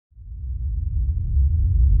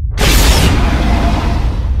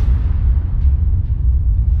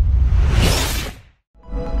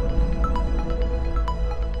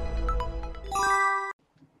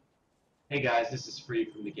Hey guys, this is Free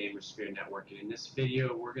from the Gamersphere Network, and in this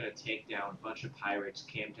video we're going to take down a bunch of pirates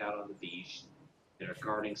camped out on the beach that are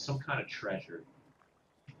guarding some kind of treasure.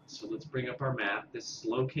 So let's bring up our map. This is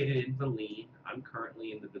located in Velen. I'm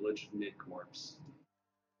currently in the village of Midcorpse,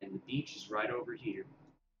 and the beach is right over here.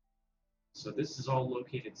 So this is all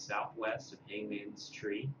located southwest of Hangman's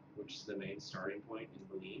Tree, which is the main starting point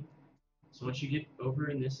in Velen. So once you get over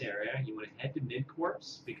in this area, you want to head to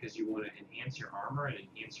Midcorpse because you want to enhance your armor and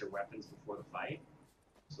enhance your weapons before the fight.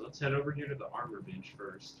 So let's head over here to the armor bench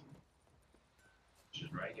first, which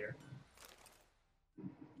is right here.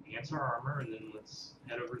 Enhance our armor, and then let's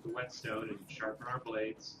head over to the whetstone and sharpen our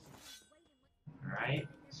blades. Alright,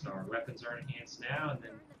 so our weapons are enhanced now, and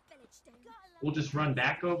then we'll just run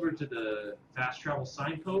back over to the fast travel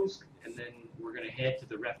signpost, and then we're going to head to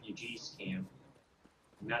the refugees camp.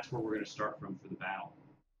 And that's where we're going to start from for the battle.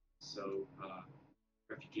 So,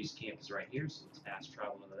 refugees camp is right here, so let's fast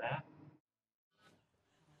travel into that.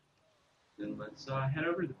 Then let's head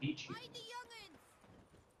over to the beach here.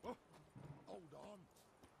 Oh, hold on.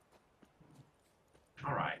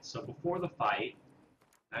 Alright, so before the fight,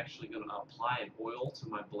 I'm actually going to apply an oil to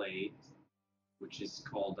my blade, which is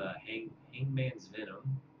called Hangman's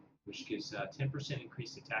Venom, which gives 10%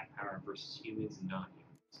 increased attack power versus humans and non-humans.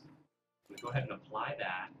 I'm going to go ahead and apply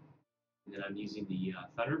that, and then I'm using the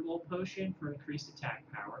Thunderbolt potion for increased attack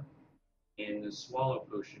power, and the Swallow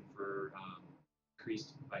potion for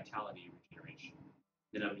increased vitality regeneration.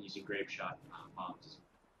 Then I'm using Grapeshot bombs as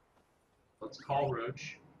well. Let's call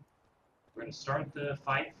Roach. We're going to start the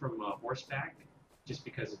fight from horseback, just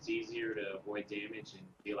because it's easier to avoid damage and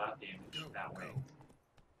deal out damage that way.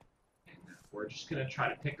 And we're just going to try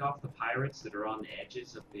to pick off the pirates that are on the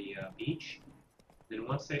edges of the beach. Then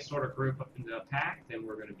once they sort of group up into a pack, then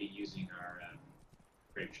we're going to be using our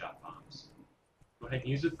Grapeshot bombs. Go ahead and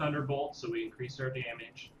use a Thunderbolt so we increase our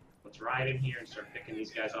damage. Let's ride in here and start picking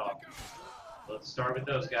these guys off. Let's start with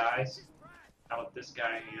those guys. How about this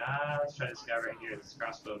guy? Let's try this guy right here, this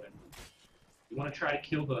crossbowman. You want to try to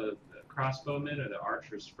kill the crossbowmen or the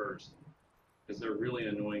archers first, because they're really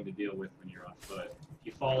annoying to deal with when you're on foot. If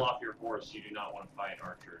you fall off your horse, you do not want to fight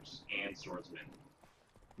archers and swordsmen.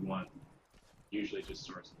 You want usually just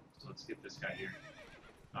swordsmen. So let's get this guy here.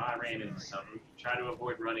 I ran into something. Try to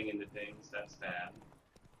avoid running into things. That's bad,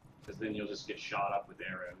 because then you'll just get shot up with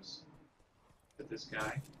arrows. Get this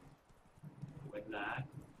guy. Avoid that.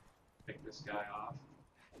 Pick this guy off.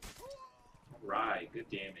 Alright, good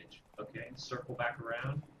damage. Okay, circle back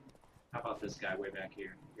around. How about this guy way back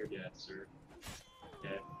here? You're dead, sir.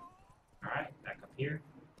 Dead. Alright, back up here.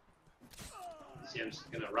 See, I'm just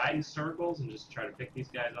going to ride in circles and just try to pick these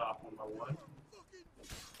guys off one by one.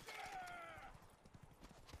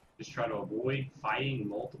 Just try to avoid fighting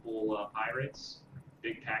multiple pirates,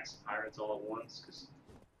 big packs of pirates all at once, because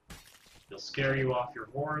they'll scare you off your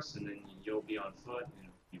horse, and then you'll be on foot, and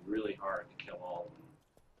it'll be really hard to kill all of them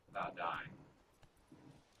without dying.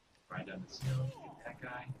 Ride down this hill, get that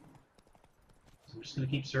guy. So I'm just going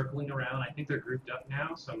to keep circling around. I think they're grouped up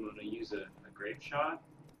now, so I'm going to use a Grapeshot.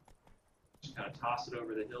 Just kind of toss it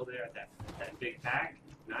over the hill there at that big pack.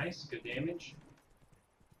 Nice, good damage.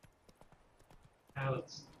 Now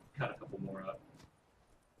let's cut a couple more up.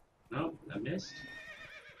 Nope, I missed.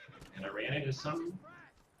 And I ran into something.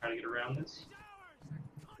 Try to get around this.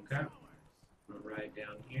 Okay. I'm going to ride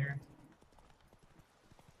down here.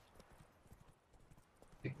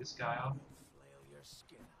 Pick this guy off.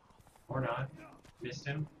 Or not. Missed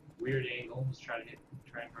him. Weird angle. Let's trying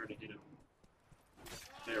hard to hit him.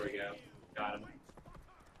 There we go. Got him.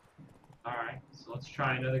 Alright, so let's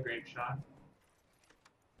try another Grapeshot.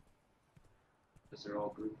 Because they're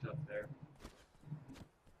all grouped up there.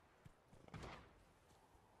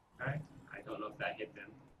 Okay, I don't know if that hit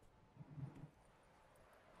them.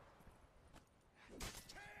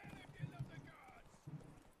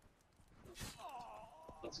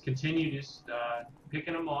 Let's continue just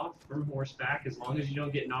picking them off from horseback. As long as you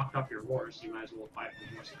don't get knocked off your horse, you might as well fight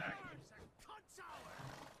from horseback.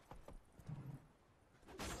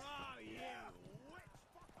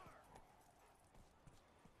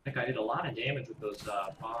 I think I did a lot of damage with those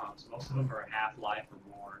bombs. Most of them are half-life or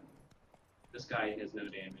more. This guy has no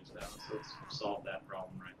damage though, so let's solve that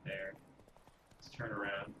problem right there. Let's turn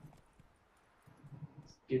around.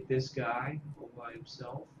 Let's get this guy all by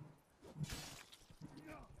himself.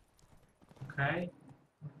 Okay,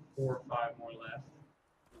 4 or 5 more left.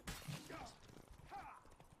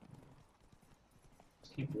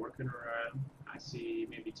 Just keep working around. I see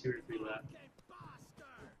maybe 2 or 3 left.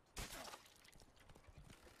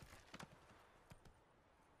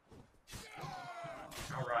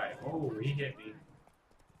 Alright, oh, he hit me.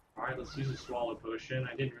 Alright, let's use a swallow potion.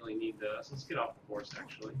 I didn't really need this. Let's get off the horse,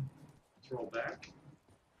 actually. Let's roll back.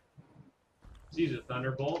 Let's use a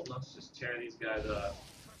Thunderbolt. Let's just tear these guys up.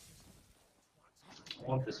 I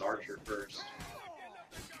want this archer first.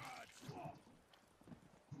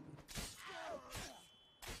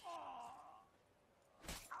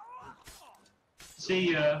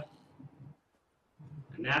 See ya!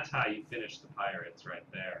 And that's how you finish the pirates, right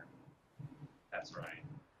there. That's right.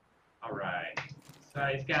 Alright. So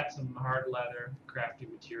he's got some hard leather,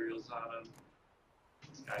 crafting materials on him.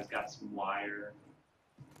 This guy's got some wire,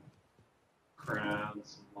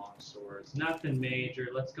 crowns, some long swords. Nothing major.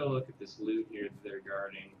 Let's go look at this loot here that they're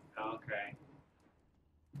guarding. Okay.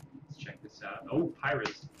 Let's check this out. Oh,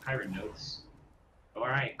 pirate notes.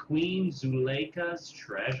 Alright, Queen Zuleyka's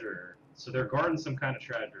treasure. So they're guarding some kind of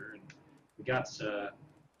treasure, and we got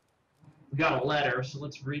a letter, so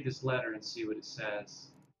let's read this letter and see what it says.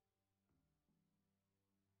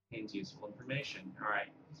 Contains useful information. Alright.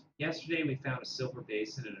 Yesterday we found a silver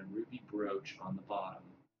basin and a ruby brooch on the bottom.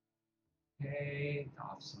 Okay,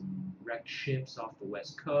 off some wrecked ships off the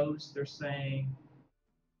west coast, they're saying.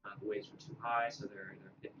 The waves were too high, so they're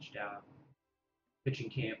pitched out. Pitching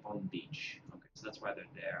camp on the beach. Okay, so that's why they're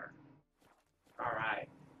there. Alright.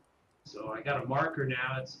 So I got a marker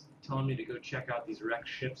now. It's telling me to go check out these wrecked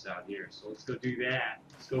ships out here. So let's go do that.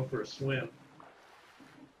 Let's go for a swim.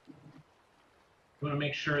 You want to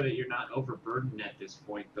make sure that you're not overburdened at this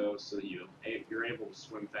point, though, so that you're able to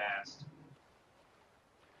swim fast.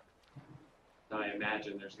 I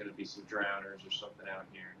imagine there's going to be some drowners or something out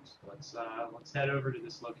here. So let's head over to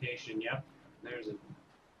this location. Yep, there's a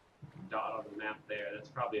dot on the map there. That's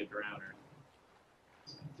probably a drowner.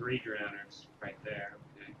 So 3 drowners right there.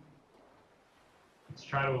 Okay. Let's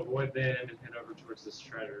try to avoid them and head over towards this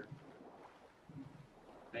treasure.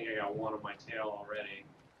 I think I got one on my tail already.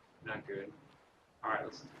 Not good. Alright,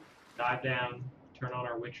 let's dive down, turn on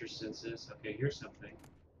our Witcher senses. Okay, here's something.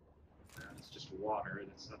 It's just water,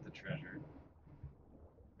 that's not the treasure.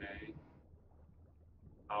 Okay.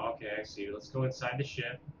 Oh, okay, I see. Let's go inside the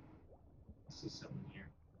ship. I see something here.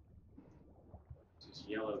 It's this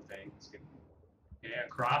yellow thing. Let's get... Okay, a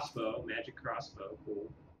crossbow, magic crossbow,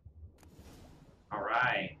 cool.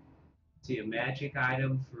 Alright. See, a magic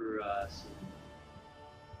item for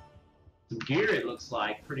some gear, it looks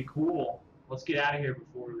like. Pretty cool. Let's get out of here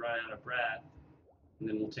before we run out of breath, and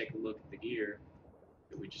then we'll take a look at the gear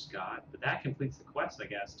that we just got. But that completes the quest, I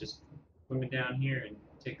guess. Just swimming down here and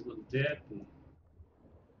take a little dip and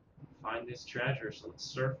find this treasure. So let's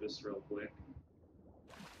surface real quick.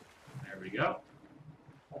 There we go.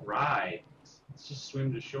 All right. Let's just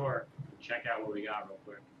swim to shore and check out what we got real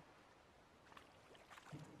quick.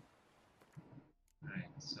 All right.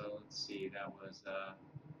 So let's see. That was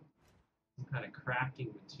some kind of crafting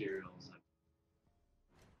materials.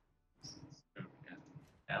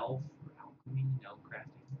 Elf or alchemy, no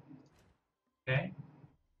crafting. Okay.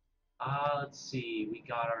 Let's see. We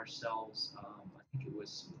got ourselves, I think it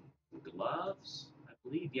was some gloves, I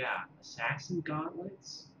believe. Yeah, assassin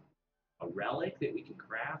gauntlets, a relic that we can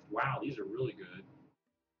craft. Wow, these are really good.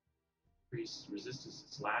 Increased resistance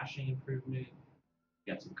to slashing improvement.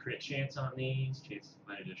 We got some crit chance on these. Chance to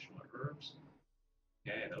find additional herbs.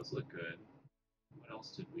 Okay, those look good. What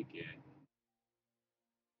else did we get?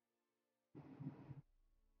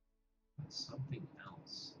 Something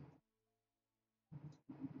else.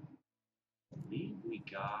 I believe we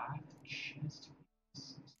got a chest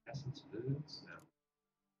piece. Assassin's boots? No.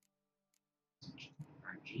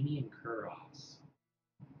 Argenian Kuros.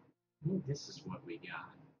 I think this is what we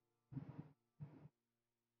got.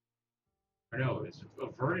 Or no, it's a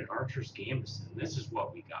Verden Archer's Gambeson. This is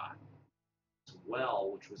what we got. As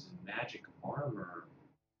well, which was in magic armor.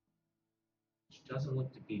 Which doesn't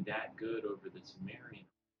look to be that good over the Temerian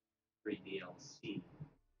free DLC.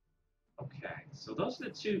 Okay, so those are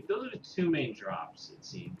the two main drops, it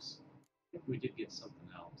seems. I think we did get something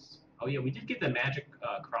else. Oh yeah, we did get the magic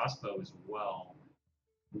crossbow as well,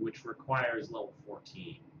 which requires level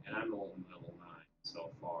 14, and I'm only level 9 so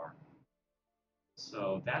far.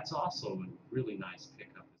 So that's also a really nice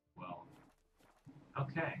pickup as well.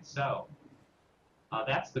 Okay, so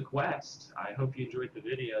that's the quest. I hope you enjoyed the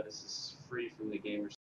video. This is free from the Gamers